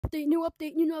update, new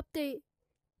update, new update.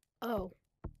 Oh.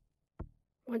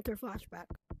 Winter flashback.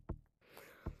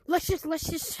 Let's just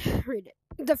read it.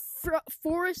 The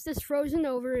forest is frozen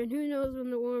over, and who knows when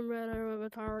the warm red air of a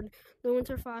tower. The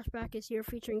winter flashback is here,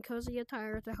 featuring cozy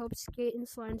attire to help skate and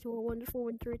slide into a wonderful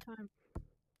wintry time.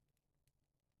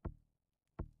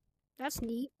 That's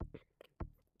neat.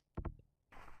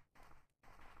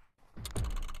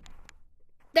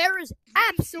 There is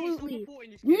absolutely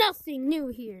nothing new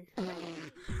here.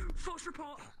 False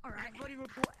report. Alright. Everybody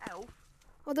report elf.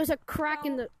 Oh, there's a crack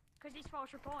in the... Because he's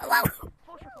false report. False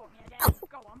report me again.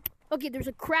 Go on. Okay, there's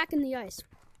a crack in the ice.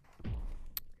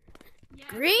 Yeah.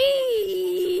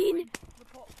 Green!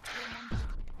 Report.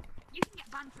 You can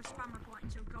get banned for spam reporting,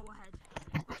 so go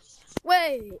ahead.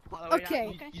 Wait. Way,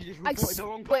 Okay. you just I reported the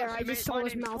wrong swear, person, I just mate. saw My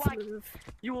his name's mouth Swag. move.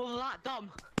 You all that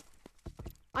dumb.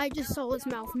 I just saw his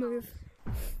mouth move.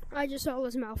 I just saw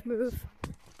his mouth move.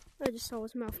 I just saw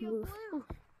his mouth move. Oh.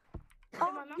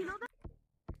 You know that?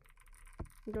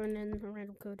 I'm going in a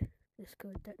random code. This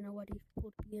code that nobody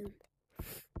will be in.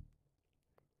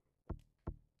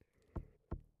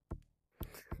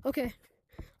 Okay.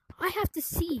 I have to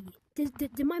see.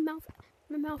 Did my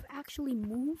mouth actually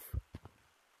move?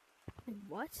 And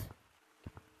what?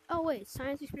 Oh wait,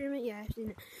 science experiment? Yeah, I've seen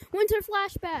it. Winter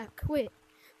flashback! Wait.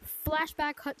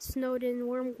 Flashback hut snowed in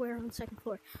warmware on second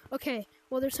floor. Okay,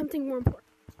 well there's something more important.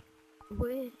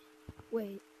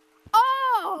 Wait.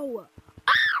 Oh!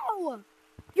 Ow!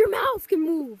 Your mouth can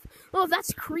move! Oh,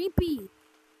 that's creepy!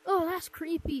 Oh, that's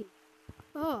creepy.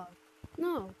 Oh,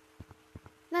 no.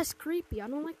 That's creepy. I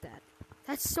don't like that.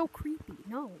 That's so creepy.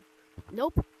 No.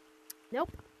 Nope.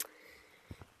 Nope.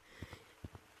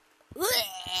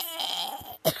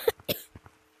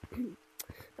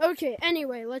 Okay,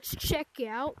 anyway, let's check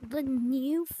out the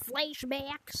new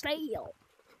flashback sale.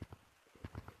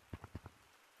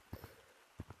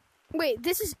 Wait,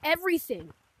 this is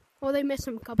everything. Well, they missed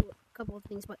some couple of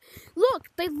things, but look,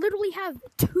 they literally have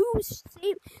two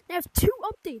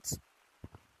updates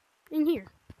in here.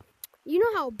 You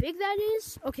know how big that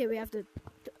is? Okay, we have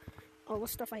all the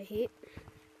stuff I hate.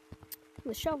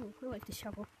 The shovel. I like the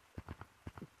shovel.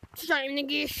 It's time to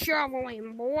get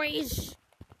shoveling, boys.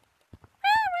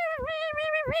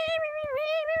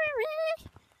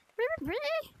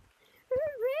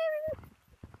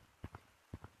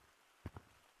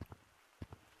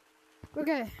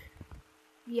 Okay.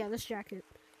 Yeah, this jacket.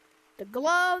 The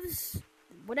gloves,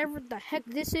 whatever the heck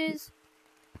this is.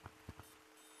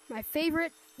 My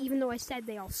favorite, even though I said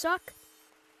they all suck.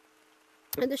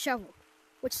 And the shovel,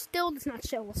 which still does not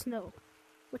shovel snow,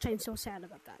 which I'm so sad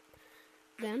about that.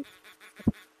 Then,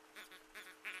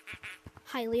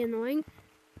 highly annoying.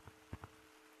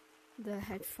 The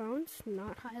headphones,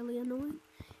 not highly annoying.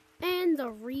 And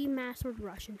the remastered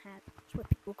Russian hat. That's what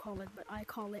people call it, but I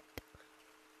call it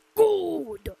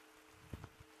gold.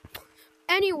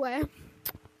 Anyway, I'm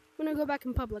gonna go back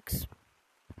in Publix.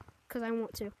 Because I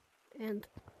want to. And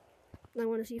I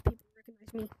want to see if people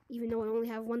recognize me. Even though I only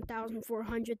have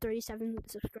 1,437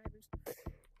 subscribers.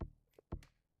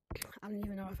 I don't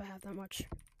even know if I have that much.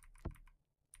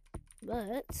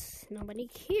 But nobody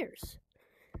cares.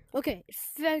 Okay,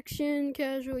 infection,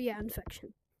 casual, yeah,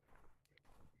 infection.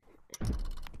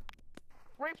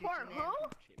 Report who?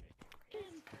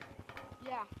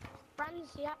 Yeah. Friends,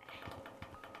 yeah.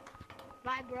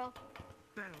 Bye, bro.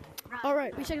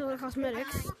 Alright, we checked out the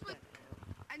cosmetics.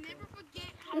 I never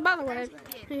forget. And by the way,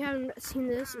 if you haven't seen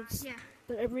this,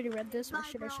 but everybody read this, or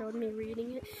should have showed me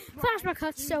reading it. Flashback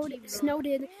hut snowed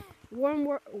in, warm.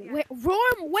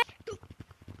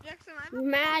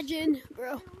 Imagine,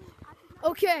 bro.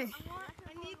 Okay.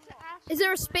 Is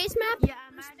there a space map? Yeah,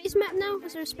 Space map now?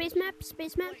 Is there a space map?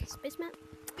 Space map? Space map?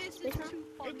 Space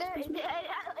map?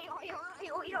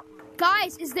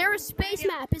 Guys, is there a space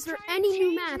map? Is there any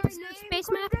new map? Is there a space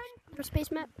map? Is there a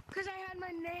space map? Because I had my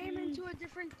name into a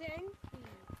different thing.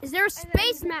 Is there a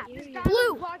space map?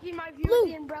 Blue.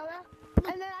 Blue. Umbrella,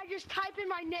 and then I just type in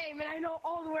my name, and I know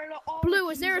all the way to all. Blue,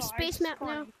 the is there a keys are. space It's map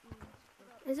funny.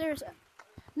 now? Is there a...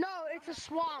 No, it's a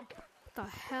swamp. The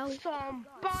hell?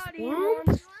 Somebody Swamp?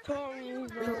 wants to leave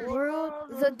The world...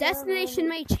 The destination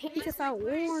may change without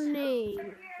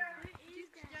warning.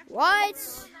 What?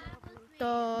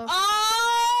 The...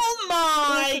 Oh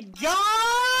my god!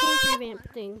 Page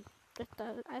revamp thing.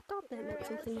 I thought that meant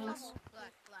something else.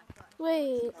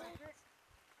 Wait.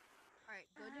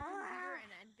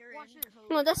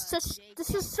 No, this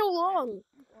is so long.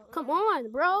 Come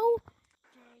on, bro.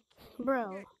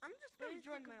 Bro. I'm just gonna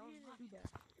join my own.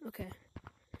 Okay.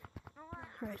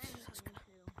 Alright, let's go.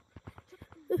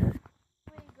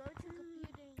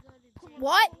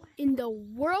 What in the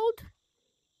world?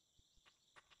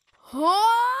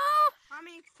 Huh?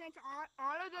 went to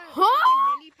all of the Huh?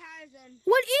 freaking lily pads and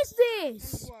What is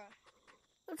this? what?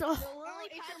 That's a- Lily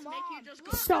it's pads your make you mom. just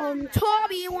go. Some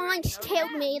Tommy once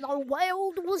told me the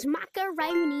world was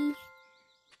macaroni.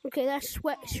 Okay, that's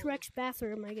Shrek's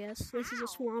bathroom, I guess. This is a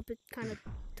swamp. It kind of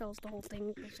tells the whole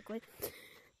thing, basically.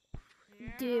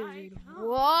 Dude,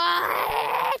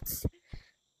 what?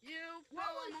 You What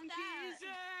fellow was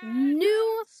monkeys.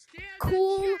 New, Stand a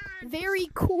cool, chance. very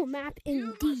cool map You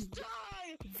must indeed.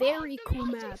 die. Very The cool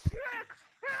monster map.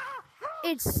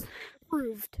 Shrek. It's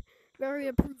approved. Very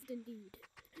approved indeed.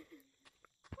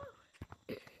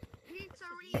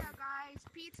 Pizzeria, guys.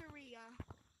 Pizzeria.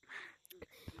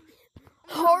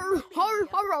 Har, har,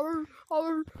 har,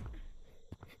 har.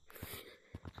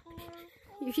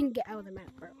 You can get out of the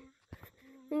map, bro.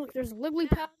 Look, there's lily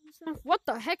pads and stuff. What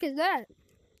the heck is that?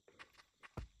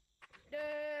 No,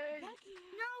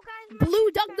 guys.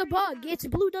 Blue Duck the Bug. It's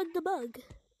Blue Duck the Bug.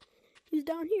 He's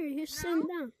down here. He's sitting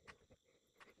down.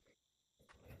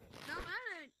 No, that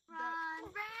ain't Run,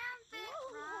 rampant,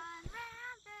 run,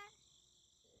 rampant.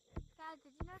 Guys,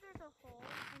 did you know there's a hole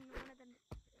in one of the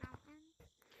mountains?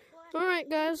 Alright,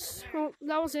 guys. Well,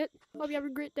 that was it. Hope you have a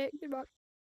great day. Goodbye.